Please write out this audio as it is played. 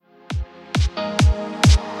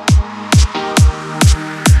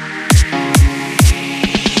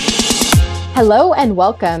Hello and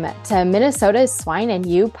welcome to Minnesota's Swine and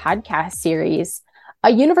You podcast series,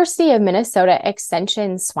 a University of Minnesota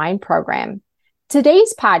Extension swine program.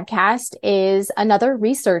 Today's podcast is another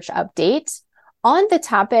research update on the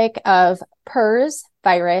topic of PRRS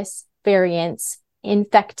virus variants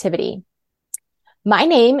infectivity. My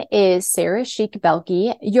name is Sarah Schieck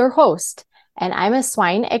Boelke, your host, and I'm a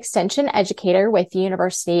swine extension educator with the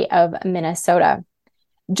University of Minnesota.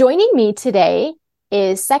 Joining me today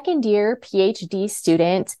is second-year PhD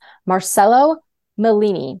student Marcello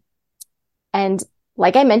Melini. And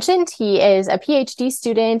like I mentioned, he is a PhD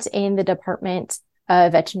student in the Department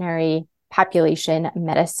of Veterinary Population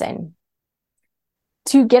Medicine.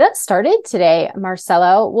 To get us started today,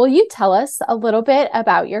 Marcello, will you tell us a little bit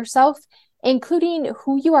about yourself, including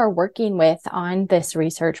who you are working with on this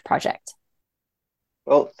research project?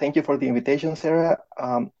 Well, thank you for the invitation, Sarah.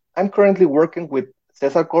 I'm currently working with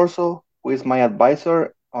Cesar Corso, who is my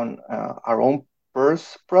advisor on our own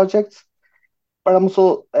PRRS projects, but I'm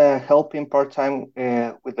also helping part-time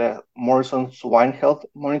with the Morrison Swine Health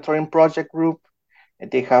Monitoring Project group.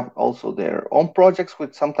 And they have also their own projects,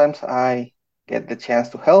 which sometimes I get the chance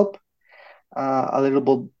to help. A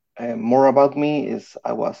little bit more about me is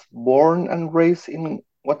I was born and raised in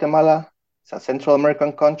Guatemala. It's a Central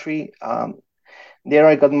American country. There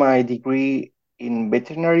I got my degree in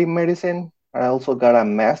veterinary medicine. I also got a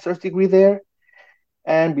master's degree there.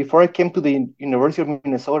 And before I came to the University of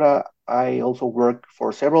Minnesota, I also worked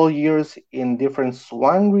for several years in different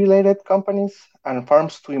swine-related companies and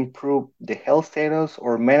farms to improve the health status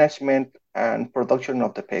or management and production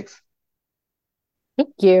of the pigs. Thank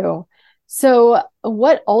you. So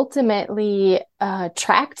what ultimately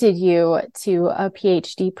attracted you to a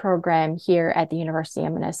PhD program here at the University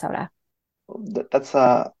of Minnesota? That's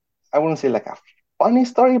I wouldn't say like a funny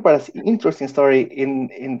story, but it's an interesting story.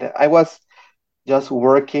 I was just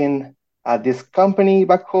working at this company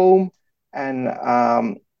back home, and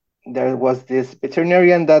there was this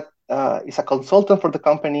veterinarian that is a consultant for the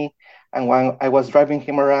company. And when I was driving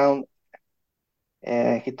him around,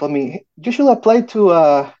 he told me, "You should apply to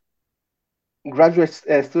a graduate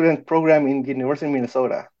student program in the University of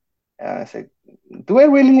Minnesota." And I said, "Do I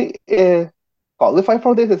really qualify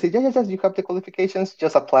for this?" I said, "Yeah, yes, you have the qualifications,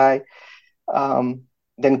 just apply."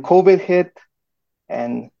 Then COVID hit,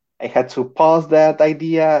 and I had to pause that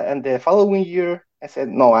idea. And the following year, I said,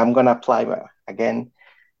 "No, I'm gonna apply again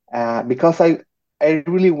because I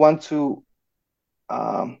really want to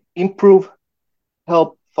improve,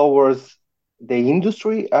 help towards the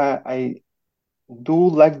industry. I do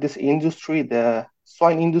like this industry. The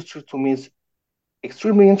swine industry to me is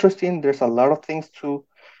extremely interesting. There's a lot of things to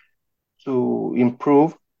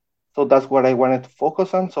improve. So that's what I wanted to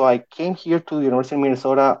focus on. So I came here to the University of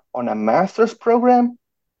Minnesota on a master's program.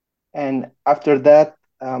 And after that,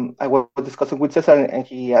 I was discussing with Cesar, and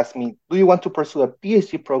he asked me, "Do you want to pursue a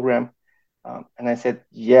PhD program?" And I said,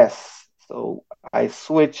 yes. So I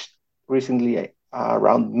switched recently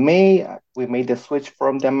around May. We made the switch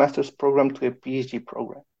from the master's program to a PhD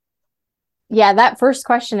program. Yeah, that first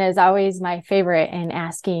question is always my favorite in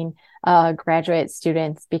asking graduate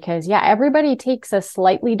students because, yeah, everybody takes a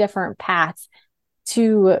slightly different path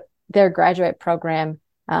to their graduate program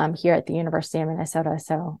here at the University of Minnesota.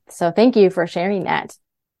 So thank you for sharing that.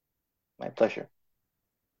 My pleasure.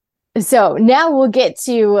 So now we'll get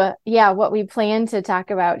to, what we plan to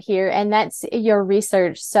talk about here, and that's your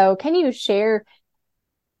research. So can you share,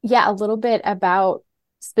 a little bit about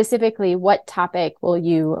specifically what topic will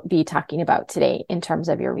you be talking about today in terms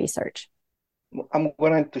of your research? I'm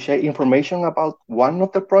going to share information about one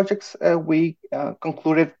of the projects we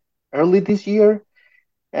concluded early this year.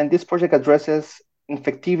 And this project addresses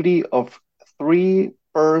infectivity of 3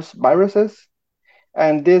 PRRS viruses.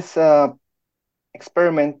 And this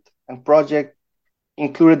experiment and project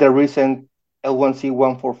included the recent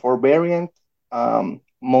L1C144 variant.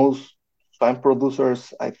 Most swine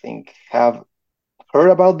producers, I think, have heard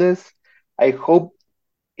about this. I hope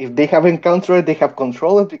if they have encountered it, they have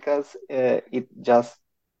controlled it because it just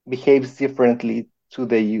behaves differently to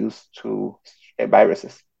the used to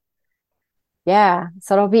viruses. Yeah,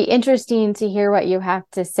 so it'll be interesting to hear what you have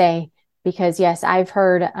to say because, yes, I've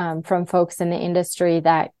heard from folks in the industry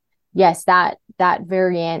that, yes, that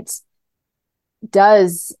variant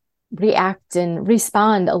does react and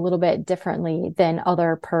respond a little bit differently than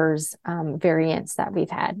other PRRS variants that we've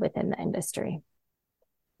had within the industry.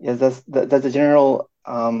 Yes, that's the general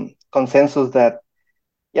consensus that,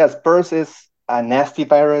 yes, PRRS is a nasty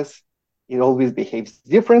virus. It always behaves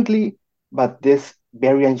differently, but this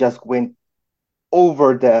variant just went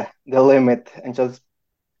over the limit and just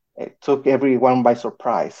took everyone by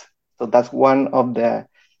surprise. So that's one of the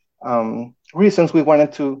reasons we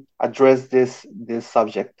wanted to address this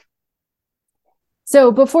subject.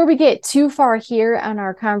 So before we get too far here on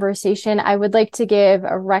our conversation, I would like to give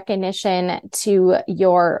a recognition to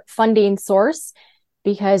your funding source,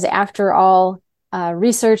 because after all,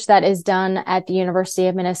 research that is done at the University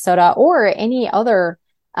of Minnesota or any other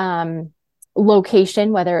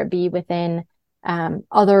location, whether it be within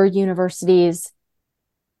other universities,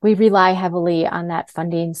 we rely heavily on that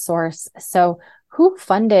funding source. So who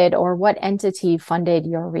funded or what entity funded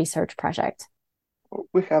your research project?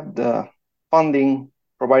 We have the funding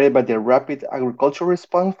provided by the Rapid Agriculture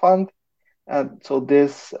Response Fund. So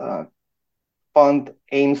this fund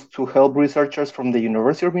aims to help researchers from the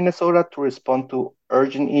University of Minnesota to respond to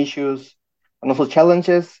urgent issues and also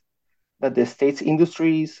challenges that the state's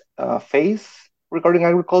industries face regarding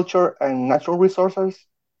agriculture and natural resources.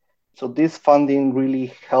 So this funding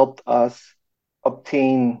really helped us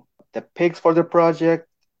obtain the pigs for the project,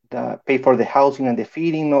 pay for the housing and the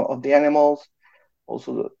feeding of the animals,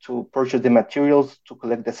 also to purchase the materials to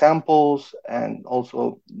collect the samples, and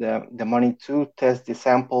also the money to test the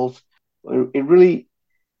samples. It really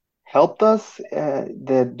helped us.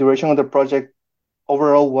 The duration of the project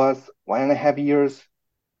overall was 1.5 years.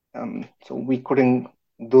 So we couldn't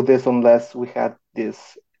do this unless we had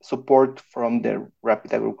this support from the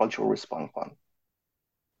Rapid Agricultural Response Fund.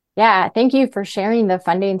 Yeah, thank you for sharing the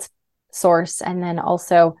funding source, and then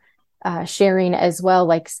also sharing as well,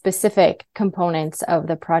 like specific components of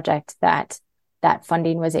the project that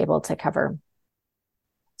funding was able to cover.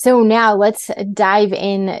 So now let's dive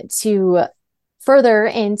further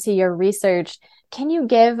into your research. Can you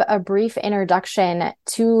give a brief introduction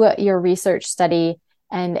to your research study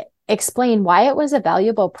and explain why it was a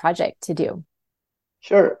valuable project to do?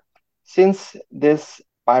 Sure. Since this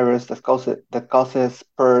virus that causes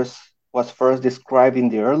PRRS was first described in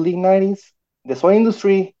the early 90s, the soy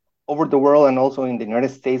industry over the world and also in the United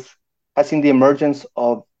States has seen the emergence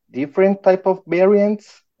of different type of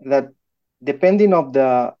variants that, depending of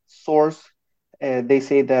the source, they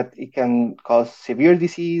say that it can cause severe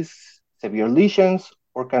disease, severe lesions,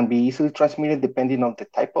 or can be easily transmitted depending on the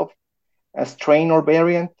type of strain or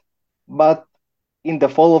variant. But in the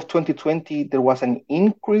fall of 2020, there was an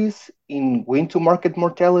increase in win-to-market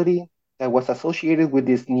mortality that was associated with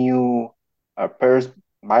this new PRRS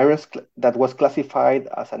virus that was classified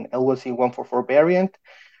as an LOC 144 variant.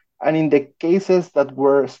 And in the cases that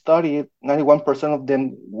were studied, 91% of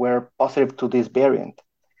them were positive to this variant.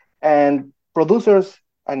 And producers,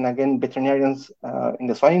 and again, veterinarians in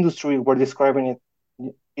the swine industry were describing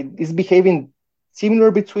it. It is behaving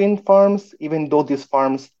similar between farms, even though these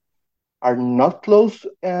farms are not close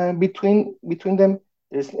between them.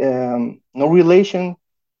 There's no relation,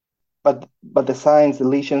 but the signs, the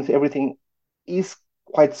lesions, everything is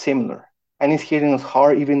quite similar, and it's hitting us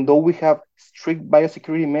hard. Even though we have strict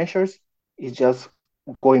biosecurity measures, it's just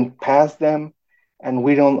going past them, and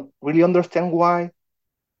we don't really understand why.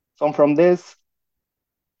 So from this,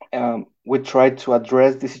 we try to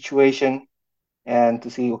address the situation and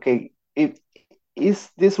to see, okay, if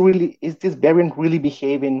is this variant really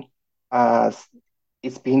behaving as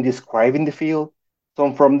it's being described in the field?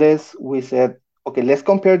 So from this, we said, okay, let's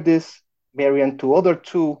compare this variant to other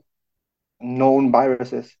two known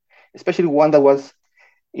viruses, especially one that was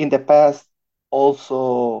in the past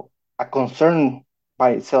also a concern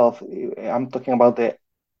by itself. I'm talking about the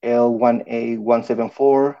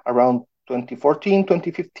L1A174 around 2014,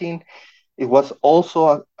 2015. It was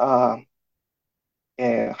also a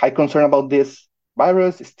high concern about this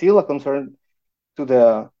virus. It's still a concern to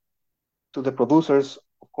the producers,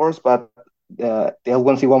 of course, but the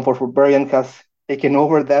L1C144 variant has taken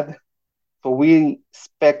over that. So we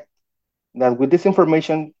expect that with this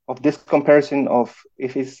information of this comparison of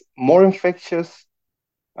if it's more infectious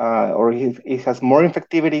or if it has more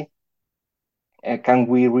infectivity, can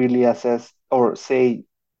we really assess or say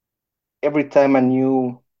every time a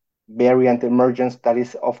new variant emergence that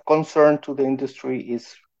is of concern to the industry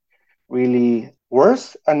is really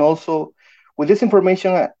worse? And also with this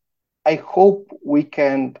information, I hope we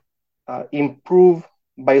can improve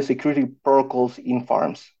biosecurity protocols in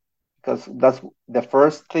farms, because that's the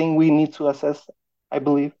first thing we need to assess, I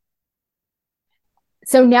believe.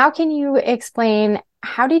 So now can you explain,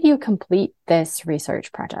 how did you complete this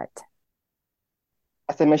research project?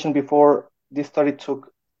 As I mentioned before, this study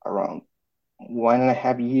took around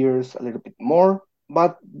 1.5 years, a little bit more,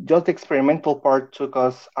 but just the experimental part took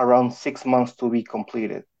us around 6 months to be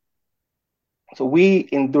completed. So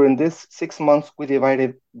during this 6 months, we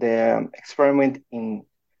divided the experiment in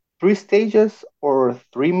 3 stages or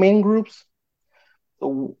 3 main groups.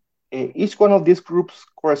 So each one of these groups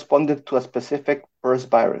corresponded to a specific PRRS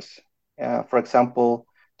virus. For example,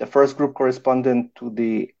 the first group corresponded to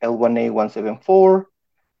the L1A174,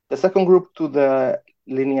 the second group to the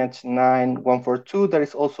lineage 9142 that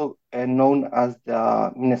is also known as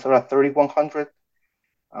the Minnesota 3100.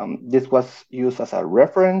 This was used as a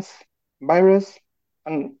reference virus.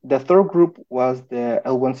 And the third group was the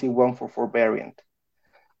L1C144 variant.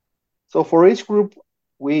 So for each group,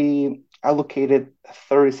 we allocated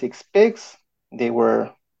 36 pigs. They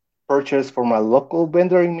were purchased from a local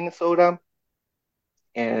vendor in Minnesota.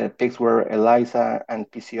 Pigs were ELISA and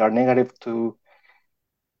PCR negative to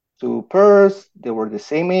PRRS. They were the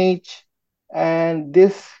same age. And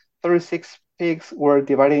these 36 pigs were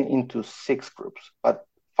divided into 6 groups. But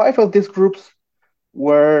 5 of these groups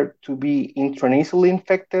were to be intranasally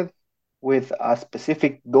infected with a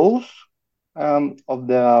specific dose of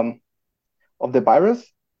the virus.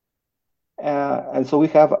 And so we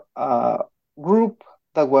have a group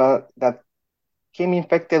that came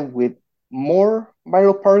infected with more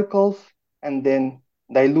viral particles and then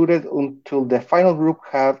diluted until the final group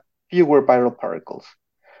have fewer viral particles.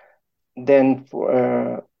 Then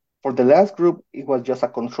for the last group, it was just a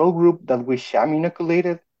control group that we sham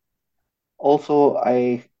inoculated. Also,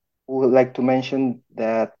 I would like to mention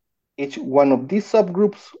that each one of these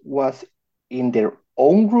subgroups was in their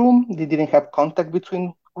own room. They didn't have contact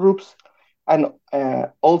between groups. And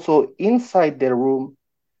also inside their room,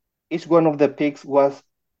 each one of the pigs was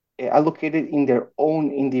allocated in their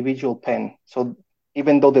own individual pen. So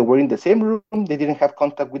even though they were in the same room, they didn't have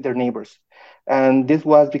contact with their neighbors. And this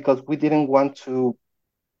was because we didn't want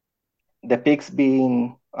the pigs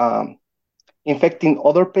being infecting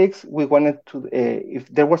other pigs. We wanted to, if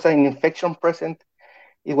there was an infection present,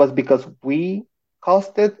 it was because we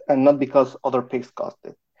caused it and not because other pigs caused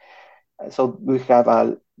it. So we have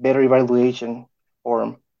a better evaluation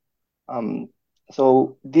form.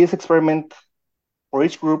 So this experiment for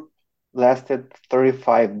each group lasted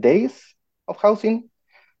 35 days of housing.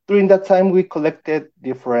 During that time, we collected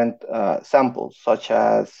different samples, such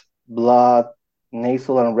as blood,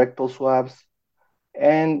 nasal and rectal swabs.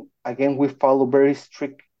 And again, we follow very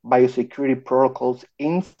strict biosecurity protocols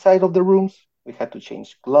inside of the rooms. We had to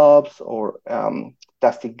change gloves or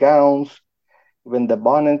plastic gowns, even the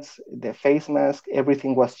bonnets, the face mask,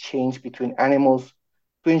 everything was changed between animals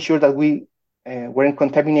to ensure that we weren't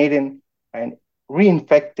contaminating and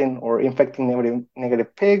reinfecting or infecting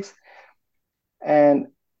negative pigs. And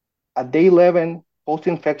at day 11,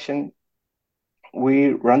 post-infection, we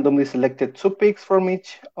randomly selected 2 pigs from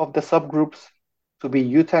each of the subgroups to be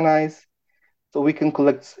euthanized so we can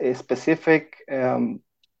collect specific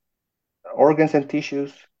organs and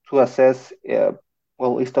tissues to assess,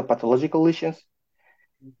 histopathological lesions.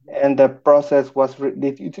 And the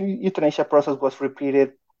euthanasia process was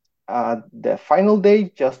repeated the final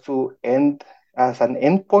day just to end as an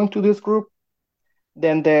endpoint to this group.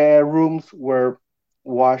 Then the rooms were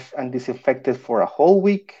washed and disinfected for a whole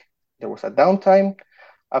week. There was a downtime.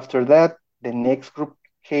 After that, the next group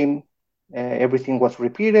came. Everything was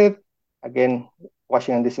repeated. Again,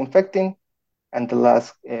 washing and disinfecting. And the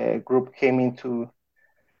last group came into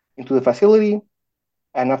the facility.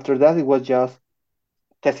 And after that, it was just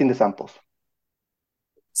testing the samples.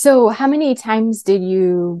 So how many times did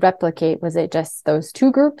you replicate? Was it just those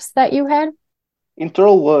 2 groups that you had? In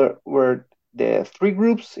total were the 3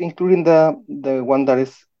 groups, including the one that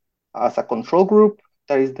is as a control group,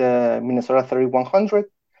 that is the Minnesota 3100.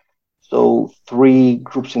 So 3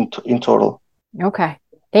 groups in total. Okay,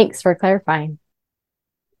 thanks for clarifying.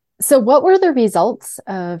 So what were the results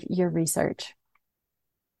of your research?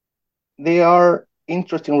 They are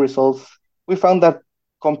interesting results. We found that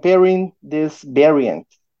comparing this variant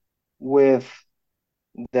with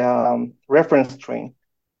the reference strain,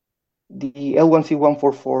 the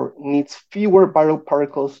L1C144 needs fewer viral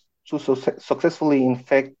particles to successfully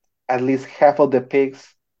infect at least half of the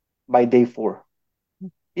pigs by day 4,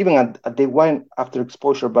 even at day 1 after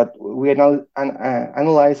exposure. But we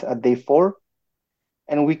analyze at day 4,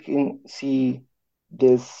 and we can see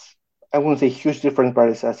this, I wouldn't say huge difference, but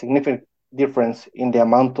it's a significant difference in the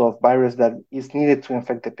amount of virus that is needed to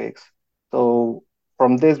infect the pigs. So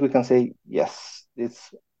from this, we can say, yes,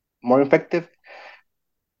 it's more effective.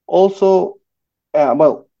 Also,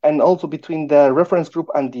 and also between the reference group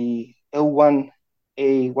and the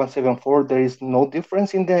L1A174, there is no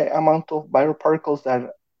difference in the amount of viral particles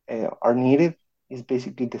that are needed. It's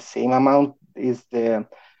basically the same amount. Is the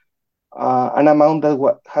an amount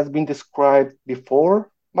that has been described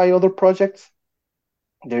before by other projects.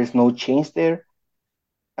 There is no change there.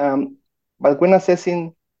 But when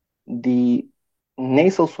assessing the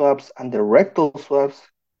nasal swabs and the rectal swabs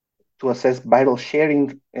to assess viral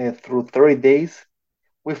sharing through 30 days,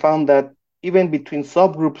 we found that even between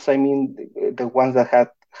subgroups, I mean, the ones that had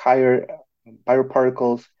higher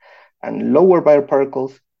bioparticles and lower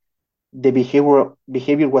bioparticles, the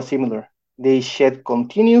behavior was similar. They shed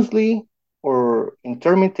continuously or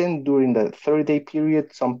intermittent during the 30-day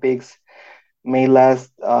period. Some pigs may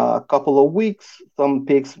last a couple of weeks. Some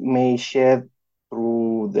pigs may shed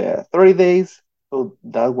through the 30 days. So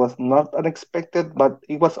that was not unexpected, but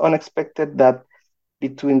it was unexpected that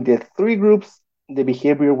between the three groups, the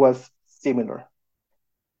behavior was similar.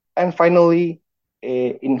 And finally,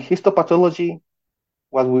 in histopathology,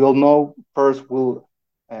 what we all know, PRRS will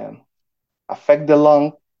um, affect the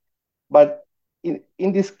lung, but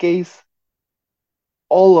in this case,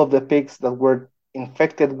 all of the pigs that were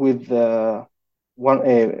infected with the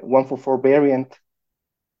 144 variant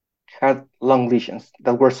had lung lesions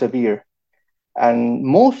that were severe. And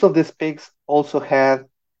most of these pigs also had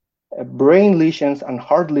brain lesions and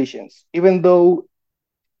heart lesions, even though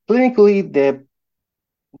clinically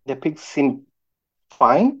the pigs seemed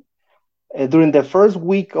fine. During the first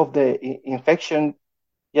week of the infection,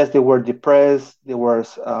 yes, they were depressed. There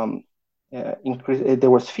was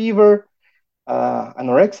fever,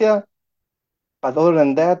 anorexia, but other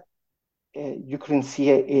than that, you couldn't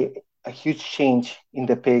see a huge change in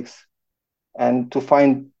the pigs. And to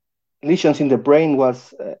find lesions in the brain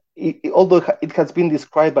was, although it has been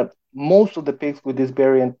described, but most of the pigs with this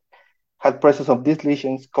variant had presence of these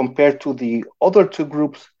lesions compared to the other two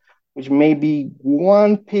groups, which maybe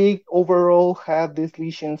one pig overall had these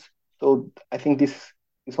lesions. So I think this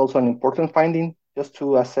is also an important finding just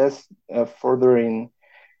to assess further in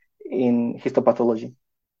histopathology.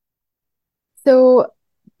 So,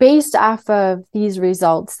 based off of these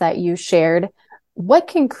results that you shared, what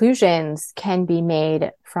conclusions can be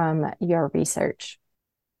made from your research?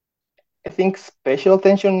 I think special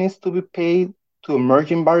attention needs to be paid to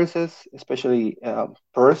emerging viruses, especially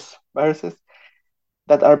PRRS viruses,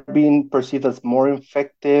 that are being perceived as more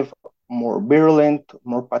infective, more virulent,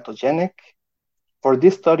 more pathogenic. For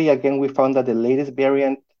this study, again, we found that the latest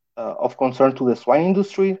variant of concern to the swine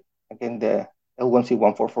industry, again, the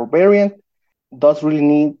L1C144 variant, does really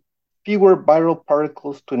need fewer viral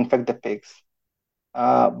particles to infect the pigs.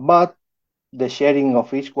 But the shedding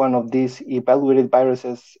of each one of these evaluated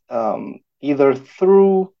viruses, either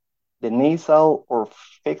through the nasal or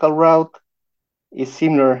fecal route, is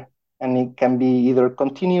similar, and it can be either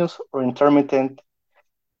continuous or intermittent.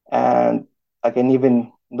 And again,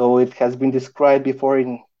 even though it has been described before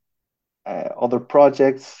in other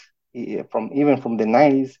projects, from the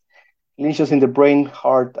 90s, lesions in the brain,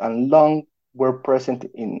 heart, and lung were present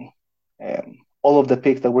in all of the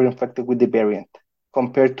pigs that were infected with the variant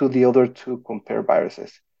compared to the other two compare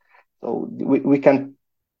viruses. So we can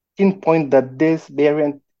pinpoint that this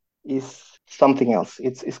variant is something else.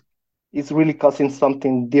 It's really causing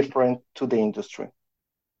something different to the industry.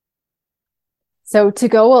 So, to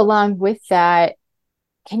go along with that,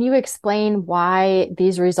 can you explain why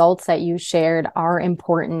these results that you shared are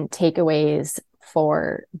important takeaways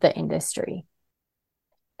for the industry?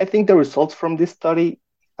 I think the results from this study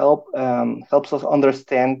helps us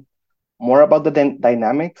understand more about the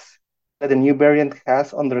dynamics that the new variant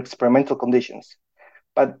has under experimental conditions.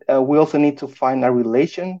 But we also need to find a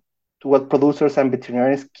relation to what producers and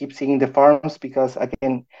veterinarians keep seeing in the farms, because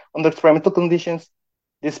again, under experimental conditions,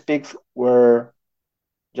 these pigs were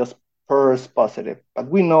just PRRS positive. But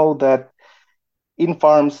we know that in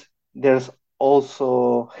farms, there's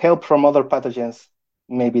also help from other pathogens.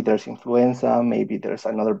 Maybe there's influenza, maybe there's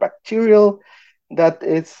another bacterial that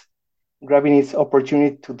is grabbing its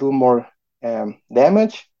opportunity to do more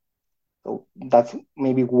damage. So that's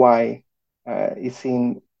maybe why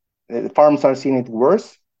the farms are seeing it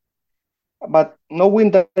worse. But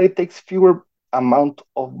knowing that it takes fewer amount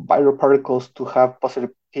of viral particles to have positive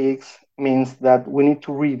pigs means that we need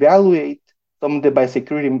to reevaluate some of the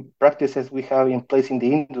biosecurity practices we have in place in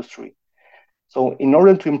the industry. So in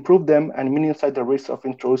order to improve them and minimize the risk of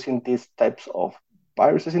introducing these types of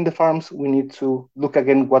viruses in the farms, we need to look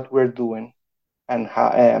again what we're doing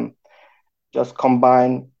and just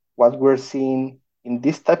combine what we're seeing in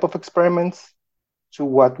this type of experiments to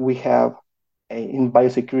what we have in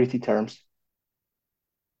biosecurity terms.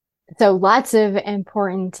 So, lots of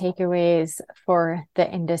important takeaways for the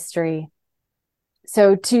industry.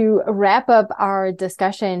 So, to wrap up our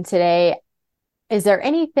discussion today, is there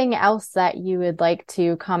anything else that you would like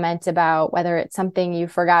to comment about, whether it's something you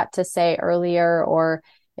forgot to say earlier, or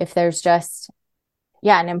if there's just,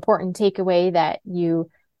 an important takeaway that you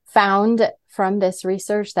found from this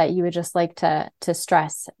research that you would just like to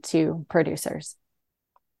stress to producers?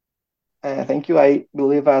 Thank you. I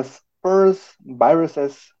believe as PRRS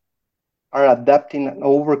viruses are adapting and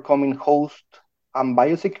overcoming host and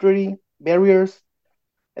biosecurity barriers.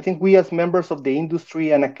 I think we as members of the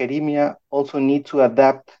industry and academia also need to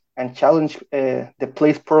adapt and challenge the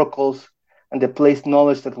place protocols and the place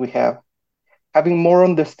knowledge that we have. Having more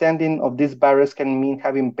understanding of this virus can mean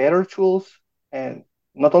having better tools, and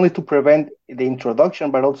not only to prevent the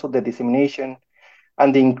introduction, but also the dissemination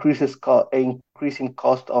and the increasing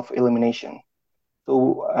cost of elimination.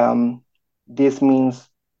 So this means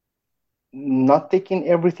not taking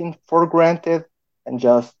everything for granted and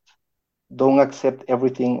just don't accept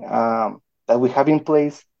everything that we have in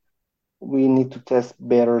place. We need to test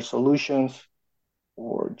better solutions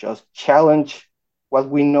or just challenge what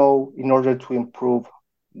we know in order to improve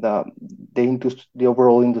the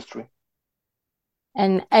overall industry.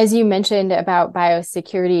 And as you mentioned about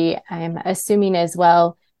biosecurity, I'm assuming as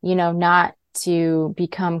well, not to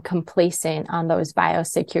become complacent on those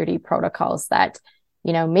biosecurity protocols, that,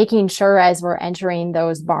 making sure as we're entering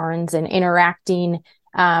those barns and interacting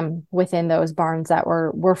within those barns that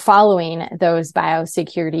we're following those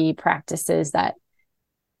biosecurity practices that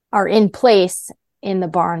are in place in the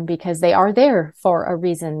barn, because they are there for a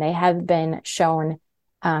reason. They have been shown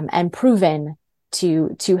and proven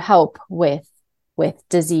to help with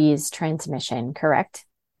disease transmission, correct?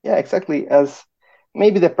 Yeah, exactly. As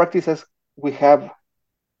maybe the practices we have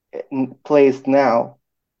in place now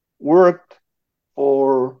worked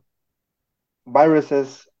for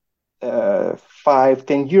viruses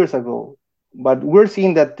 5-10 years ago, but we're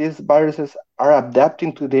seeing that these viruses are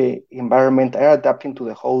adapting to the environment, are adapting to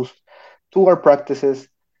the host, to our practices,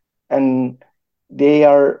 and they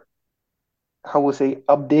are, how we say,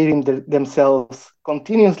 updating themselves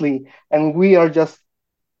continuously. And we are just,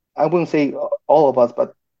 I wouldn't say all of us,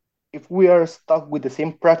 but if we are stuck with the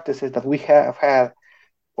same practices that we have had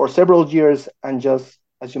for several years and just,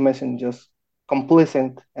 as you mentioned, just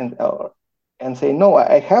complacent and say, no,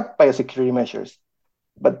 I have biosecurity measures,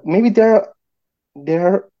 but maybe they're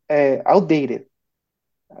outdated.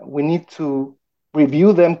 We need to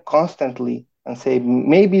review them constantly and say,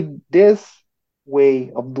 maybe this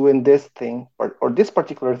way of doing this thing or this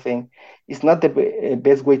particular thing is not the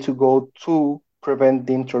best way to go to prevent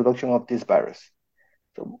the introduction of this virus.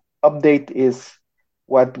 So update is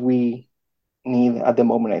what we need at the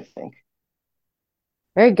moment, I think.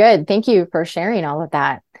 Very good. Thank you for sharing all of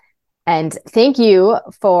that. And thank you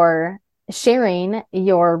for sharing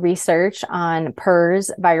your research on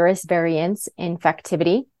PRRS virus variants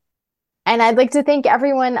infectivity. And I'd like to thank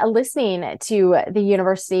everyone listening to the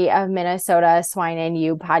University of Minnesota Swine and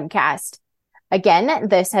You podcast. Again,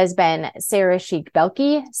 this has been Sarah Schieck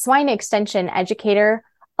Boelke, Swine Extension Educator,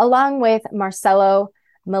 along with Marcello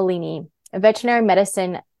Melini, a veterinary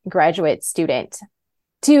medicine graduate student.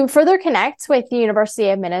 To further connect with the University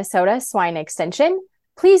of Minnesota Swine Extension,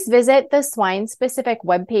 please visit the swine-specific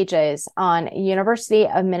web pages on University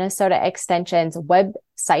of Minnesota Extension's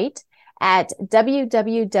website at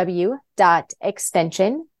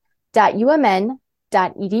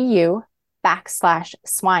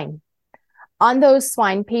www.extension.umn.edu/swine. On those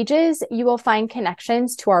swine pages, you will find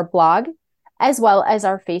connections to our blog as well as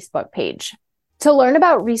our Facebook page. To learn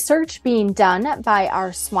about research being done by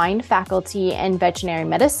our swine faculty in veterinary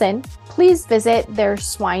medicine, please visit their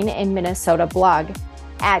Swine in Minnesota blog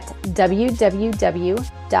at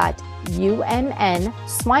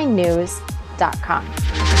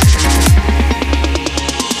www.umnswinenews.com.